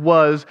Christ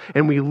was,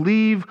 and we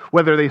leave,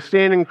 whether they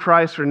stand in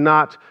Christ or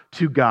not,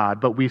 to God.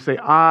 But we say,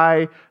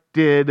 I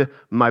did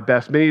my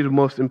best. Maybe the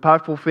most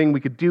impactful thing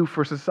we could do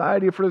for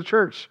society or for the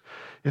church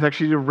is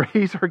actually to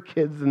raise our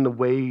kids in the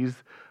ways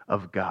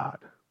of God.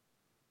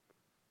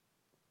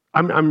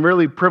 I'm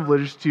really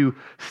privileged to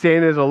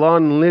stand as a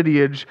long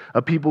lineage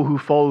of people who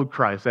followed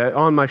Christ.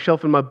 On my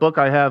shelf in my book,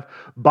 I have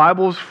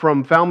Bibles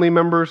from family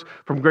members,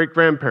 from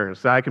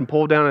great-grandparents that I can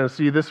pull down and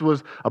see this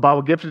was a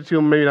Bible gifted to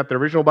them, maybe not the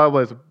original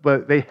Bible,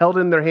 but they held it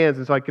in their hands.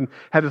 And so I can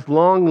have this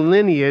long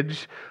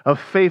lineage of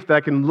faith that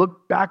I can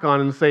look back on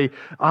and say,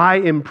 I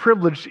am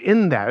privileged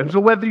in that. And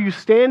so whether you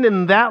stand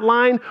in that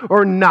line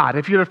or not,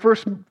 if you're the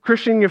first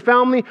Christian in your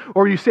family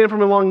or you stand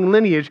from a long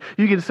lineage,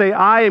 you can say,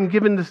 I am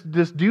given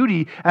this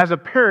duty as a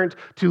parent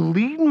to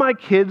lead my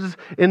kids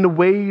in the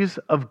ways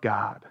of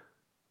God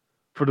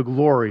for the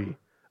glory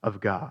of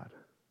God.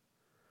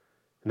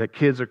 And that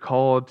kids are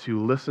called to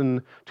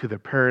listen to their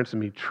parents and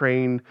be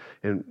trained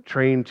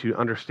to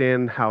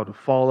understand how to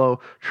follow,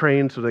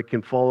 trained so they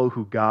can follow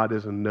who God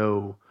is and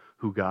know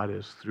who God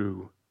is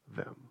through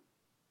them.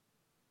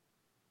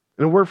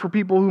 And a word for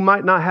people who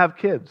might not have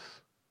kids.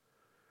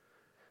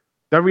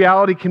 That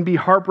reality can be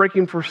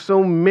heartbreaking for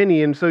so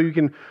many, and so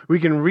we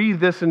can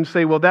read this and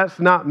say, well, that's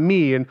not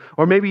me,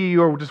 or maybe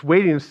you're just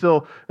waiting and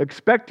still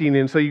expecting,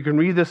 and so you can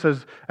read this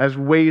as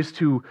ways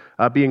to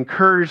be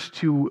encouraged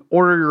to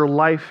order your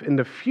life in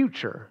the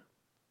future.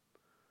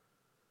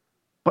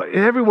 But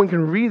everyone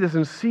can read this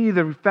and see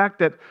the fact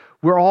that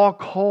we're all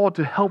called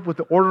to help with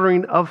the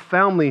ordering of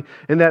family,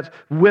 and that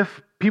with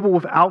people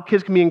without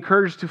kids can be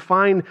encouraged to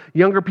find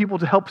younger people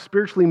to help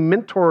spiritually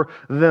mentor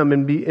them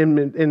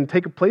and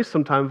take a place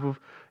sometimes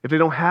if they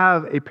don't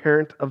have a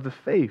parent of the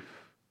faith.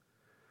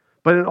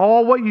 But in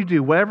all what you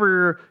do,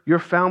 whatever your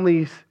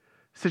family's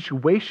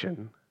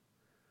situation,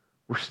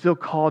 we're still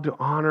called to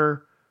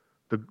honor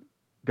the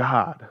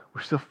God.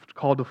 We're still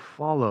called to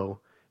follow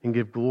and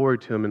give glory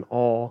to Him in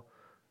all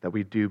that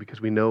we do, because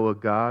we know a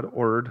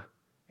God-ordered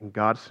and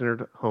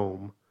God-centered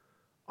home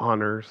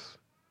honors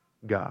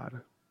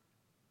God.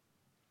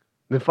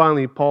 Then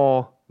finally,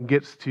 Paul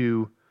gets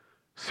to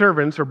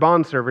servants or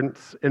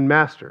bondservants and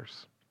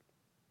masters.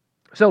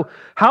 So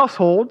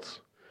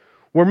households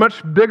were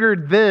much bigger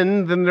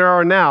then than there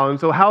are now. And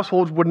so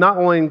households would not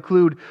only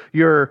include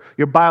your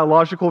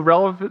biological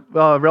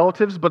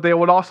relatives, but they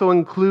would also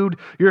include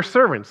your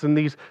servants. And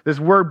this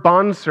word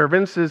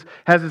bondservants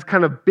has this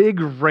kind of big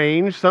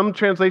range. Some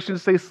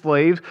translations say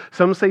slaves,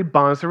 some say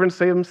bondservants,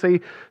 some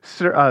say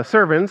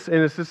servants, and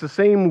it's just the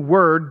same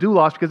word,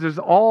 doulos, because there's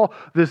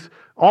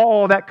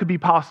all that could be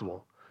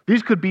possible.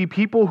 These could be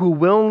people who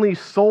willingly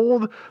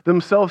sold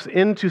themselves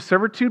into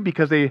servitude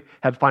because they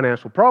had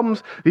financial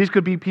problems. These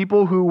could be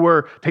people who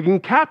were taken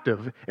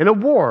captive in a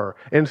war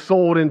and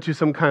sold into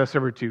some kind of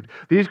servitude.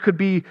 These could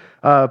be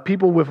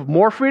people with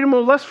more freedom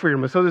or less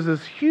freedom. And so there's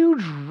this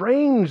huge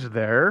range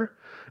there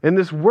in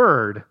this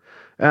word.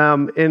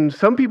 And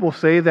some people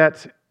say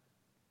that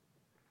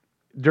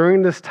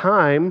during this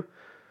time,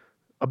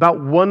 about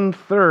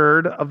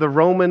 1/3 of the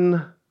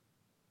Roman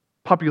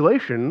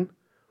population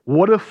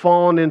would have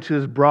fallen into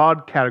this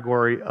broad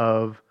category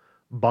of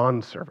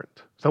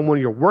bondservant. Someone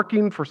you're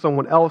working for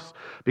someone else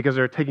because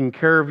they're taking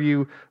care of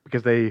you,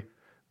 because they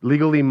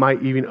legally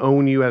might even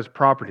own you as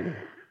property.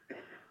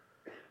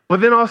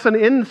 But then all of a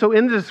sudden,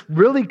 in this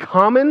really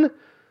common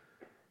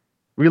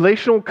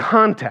relational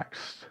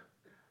context,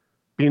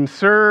 being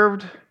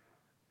served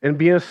and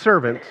being a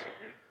servant,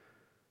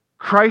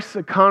 Christ's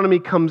economy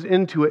comes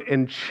into it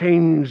and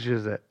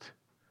changes it.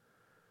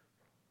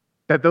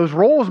 That those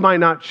roles might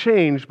not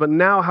change, but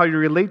now how you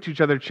relate to each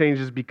other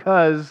changes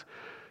because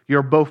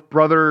you're both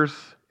brothers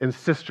and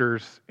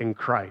sisters in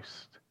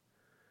Christ.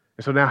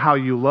 And so now how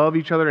you love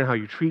each other and how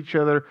you treat each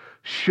other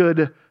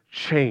should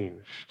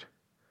change.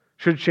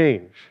 Should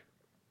change.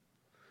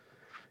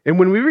 And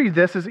when we read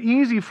this, it's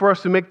easy for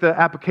us to make the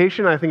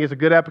application. I think it's a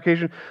good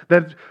application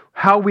that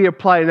how we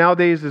apply it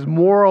nowadays is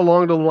more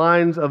along the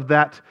lines of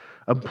that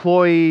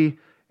employee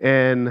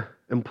and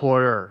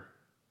employer.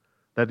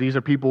 That these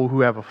are people who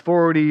have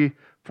authority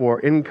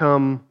for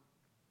income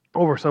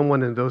over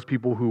someone, and those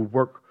people who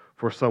work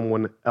for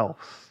someone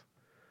else.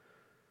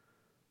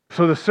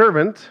 So the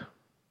servant,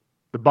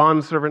 the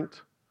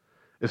bondservant,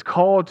 is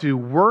called to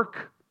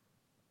work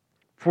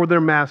for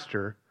their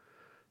master,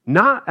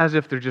 not as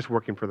if they're just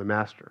working for the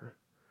master.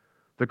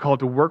 They're called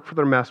to work for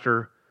their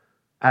master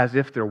as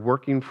if they're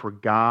working for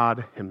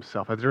God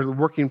Himself, as they're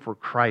working for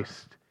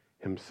Christ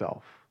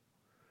Himself.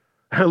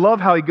 I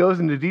love how he goes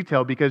into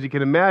detail, because you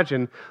can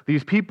imagine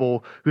these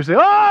people who say,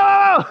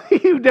 oh,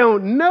 you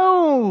don't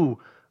know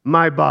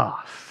my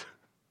boss.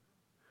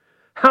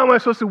 How am I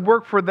supposed to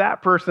work for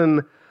that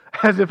person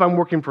as if I'm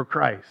working for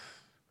Christ?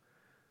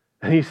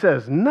 And he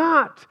says,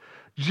 not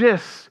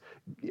just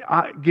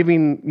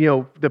giving,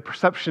 the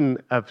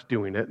perception of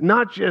doing it,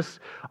 not just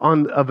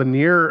on a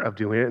veneer of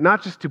doing it,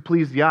 not just to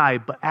please the eye,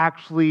 but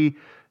actually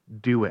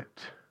do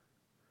it,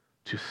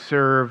 to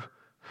serve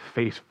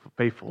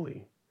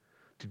faithfully,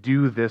 to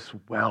do this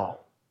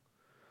well.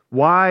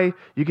 Why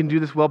you can do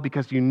this well?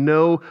 Because you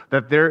know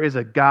that there is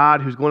a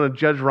God who's going to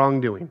judge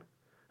wrongdoing.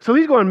 So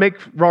he's going to make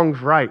wrongs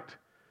right.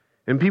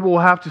 And people will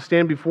have to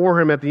stand before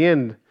him at the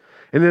end.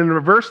 And then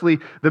reversely,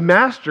 the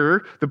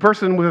master, the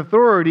person with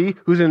authority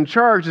who's in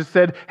charge, has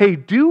said, hey,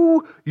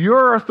 do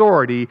your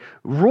authority,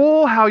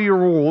 rule how you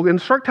rule,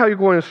 instruct how you're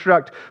going to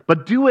instruct,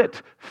 but do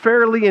it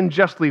fairly and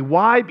justly.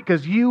 Why?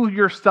 Because you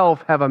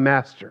yourself have a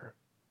master.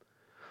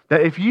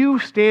 That if you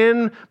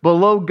stand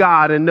below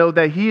God and know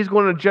that He's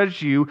going to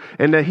judge you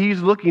and that He's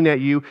looking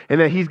at you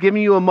and that He's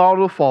giving you a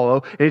model to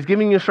follow and He's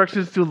giving you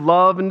instructions to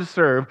love and to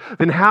serve,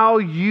 then how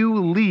you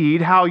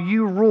lead, how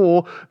you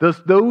rule,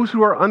 those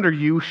who are under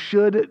you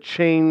should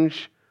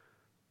change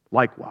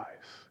likewise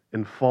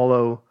and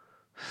follow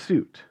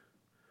suit.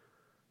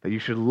 That you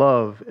should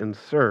love and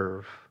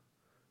serve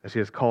as He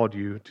has called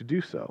you to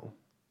do so.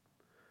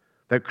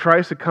 That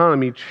Christ's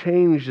economy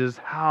changes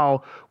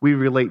how we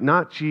relate,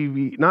 not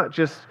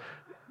just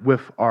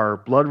with our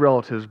blood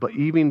relatives, but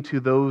even to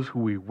those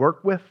who we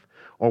work with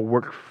or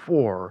work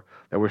for,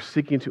 that we're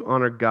seeking to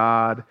honor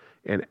God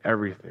in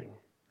everything.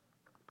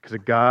 Because a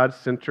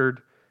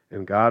God-centered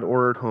and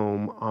God-ordered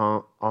home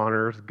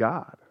honors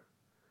God.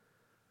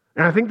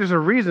 And I think there's a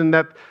reason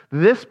that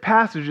this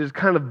passage is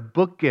kind of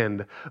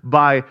bookended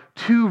by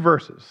two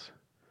verses.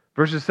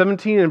 Verses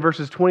 17 and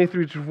verses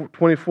 23 to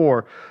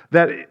 24,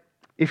 that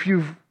if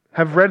you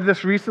have read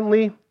this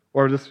recently,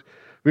 or just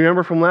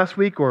remember from last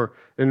week, or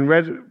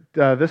read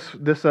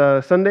this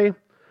Sunday,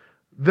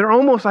 they're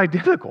almost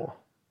identical.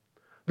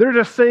 They're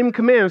the same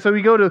command. So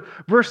we go to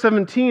verse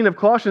 17 of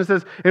Colossians. It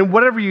says, and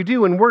whatever you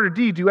do in word or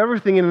deed, do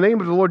everything in the name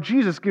of the Lord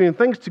Jesus, giving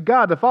thanks to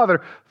God the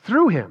Father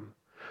through Him.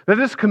 That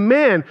this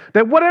command,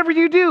 that whatever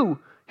you do,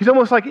 He's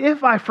almost like,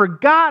 if I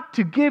forgot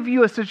to give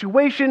you a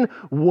situation,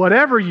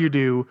 whatever you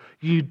do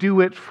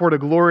it for the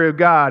glory of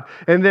God.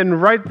 And then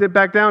right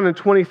back down in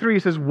 23, he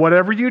says,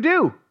 whatever you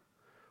do,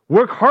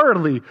 work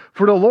heartily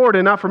for the Lord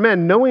and not for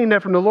men, knowing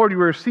that from the Lord you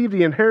will receive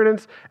the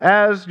inheritance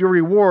as your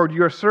reward.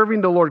 You are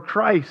serving the Lord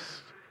Christ.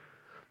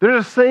 They're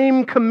the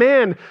same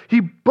command. He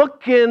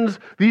bookends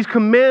these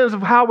commands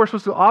of how we're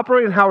supposed to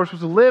operate and how we're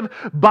supposed to live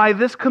by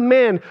this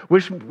command,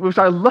 which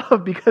I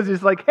love, because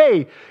it's like,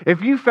 hey,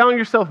 if you found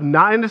yourself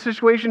not in this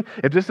situation,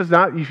 if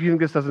you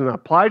think this doesn't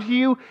apply to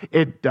you,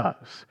 it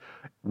does.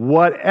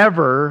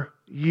 Whatever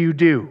you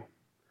do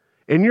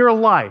in your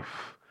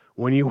life,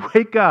 when you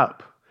wake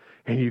up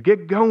and you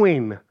get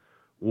going,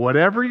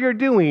 whatever you're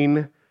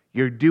doing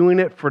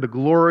it for the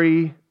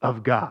glory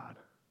of God.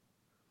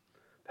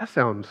 That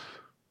sounds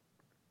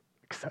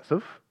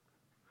excessive.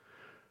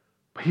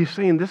 But he's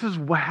saying this is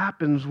what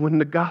happens when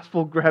the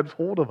gospel grabs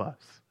hold of us.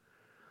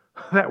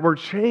 That we're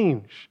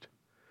changed.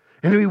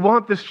 And we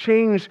want this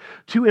change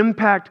to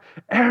impact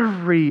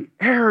every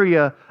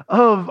area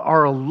of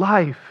our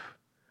life.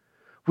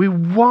 We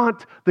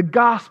want the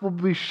gospel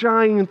to be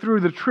shining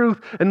through, the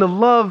truth and the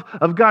love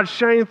of God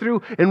shining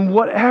through in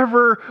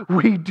whatever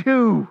we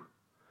do.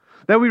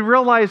 That we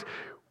realize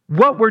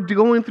what we're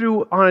going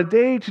through on a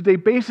day-to-day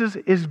basis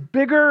is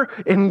bigger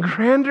and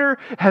grander,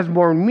 has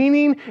more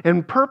meaning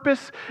and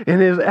purpose,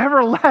 and is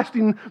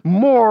everlasting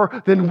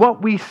more than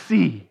what we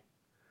see.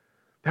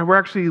 That we're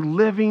actually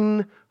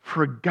living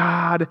for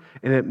God,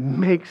 and it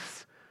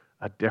makes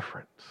a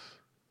difference.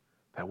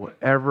 That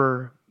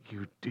whatever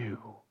you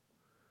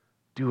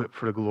do it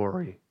for the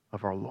glory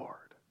of our Lord.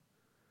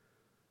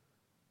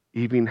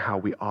 Even how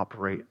we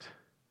operate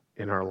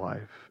in our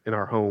life, in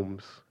our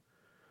homes.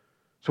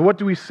 So what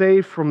do we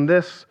say from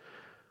this?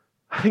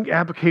 I think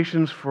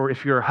applications for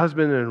if you're a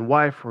husband and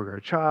wife, or you're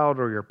a child,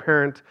 or you're a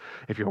parent,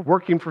 if you're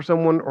working for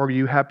someone, or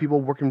you have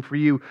people working for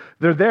you,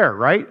 they're there,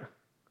 right?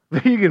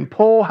 You can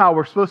pull how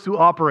we're supposed to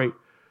operate,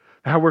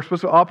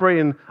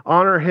 and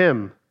honor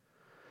Him.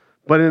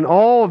 But in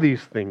all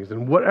these things,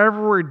 and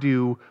whatever we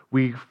do,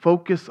 we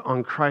focus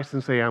on Christ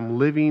and say, I'm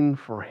living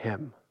for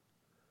Him.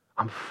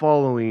 I'm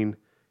following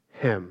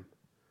Him.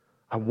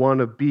 I want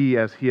to be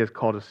as He has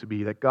called us to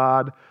be, that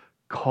God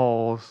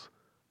calls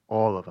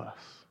all of us.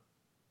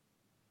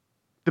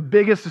 The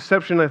biggest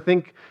deception, I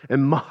think,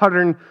 in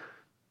modern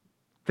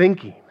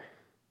thinking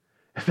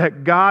is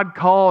that God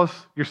calls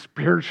your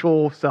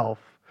spiritual self,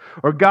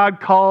 or God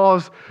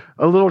calls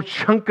a little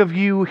chunk of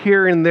you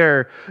here and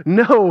there.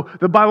 No,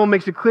 the Bible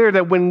makes it clear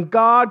that when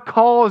God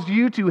calls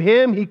you to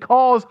Him, He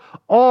calls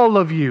all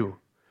of you.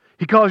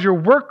 He calls your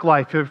work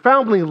life, your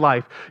family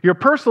life, your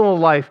personal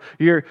life,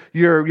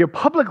 your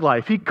public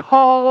life. He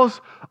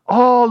calls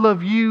all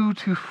of you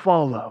to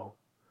follow,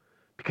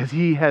 because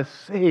He has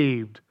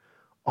saved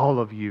all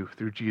of you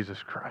through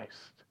Jesus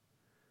Christ.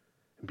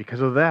 And because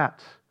of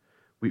that,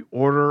 we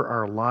order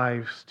our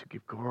lives to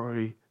give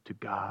glory to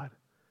God.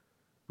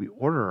 We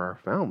order our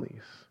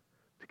families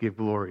to give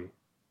glory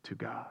to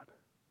God.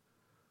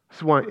 I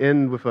just want to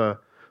end with a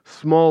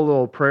small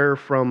little prayer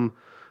from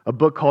a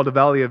book called The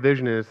Valley of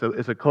Vision.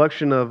 It's a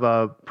collection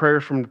of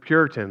prayers from the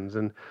Puritans.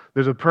 And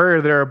there's a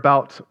prayer there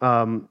about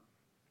the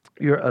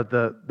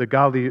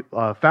godly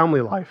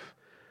family life.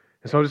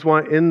 And so I just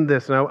want to end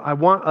this, and I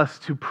want us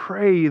to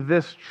pray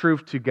this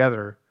truth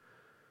together.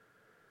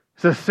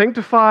 It says,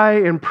 sanctify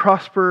and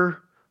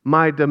prosper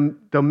my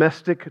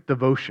domestic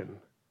devotion,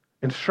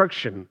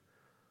 instruction,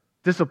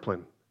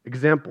 discipline,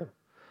 example,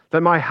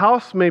 that my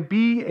house may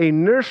be a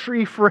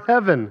nursery for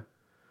heaven,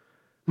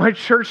 my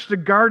church the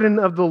garden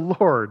of the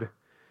Lord,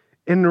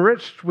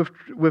 enriched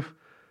with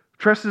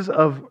tresses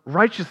of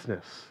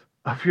righteousness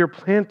of your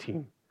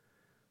planting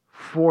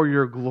for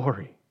your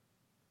glory.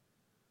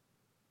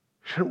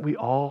 Shouldn't we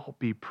all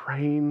be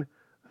praying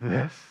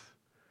this?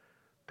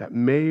 That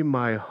may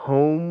my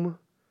home,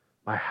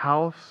 my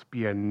house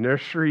be a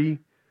nursery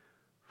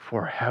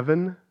for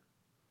heaven?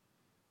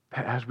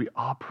 That as we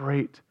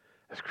operate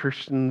as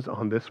Christians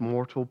on this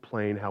mortal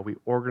plane, how we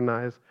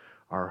organize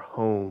our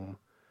home,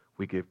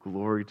 we give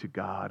glory to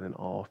God in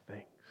all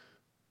things.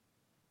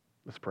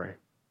 Let's pray.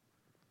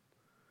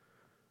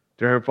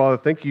 Dear Heavenly Father,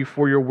 thank you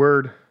for your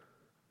word,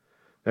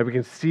 that we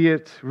can see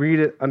it, read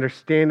it,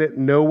 understand it,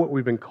 know what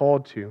we've been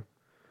called to,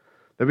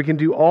 that we can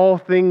do all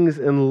things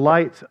in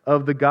light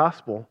of the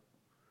gospel,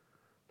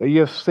 that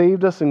you have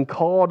saved us and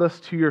called us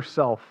to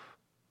yourself.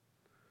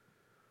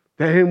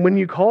 That when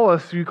you call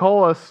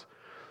us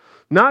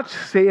not to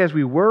stay as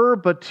we were,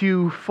 but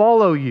to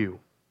follow you,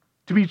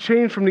 to be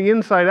changed from the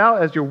inside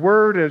out as your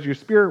word, as your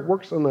spirit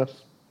works on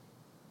us.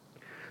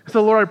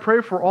 So Lord, I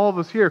pray for all of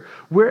us here,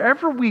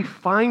 wherever we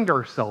find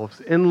ourselves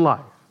in life,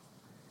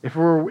 if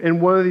we're in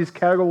one of these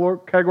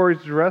categories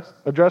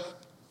addressed,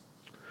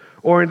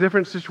 or in a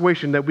different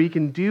situation, that we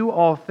can do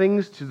all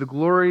things to the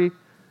glory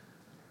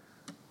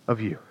of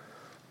you.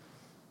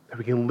 That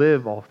we can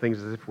live all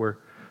things as if we're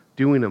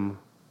doing them,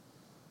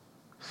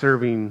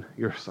 serving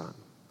your Son.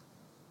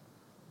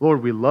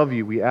 Lord, we love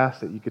you. We ask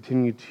that you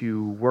continue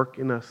to work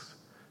in us.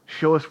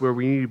 Show us where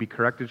we need to be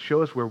corrected.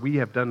 Show us where we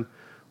have done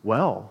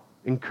well.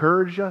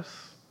 Encourage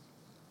us.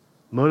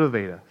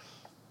 Motivate us.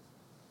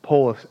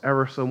 Pull us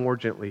ever so more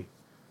gently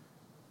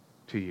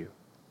to you.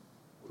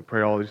 We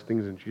pray all these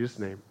things in Jesus'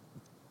 name.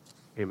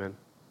 Amen.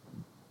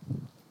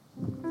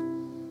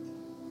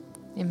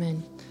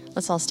 Amen.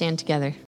 Let's all stand together.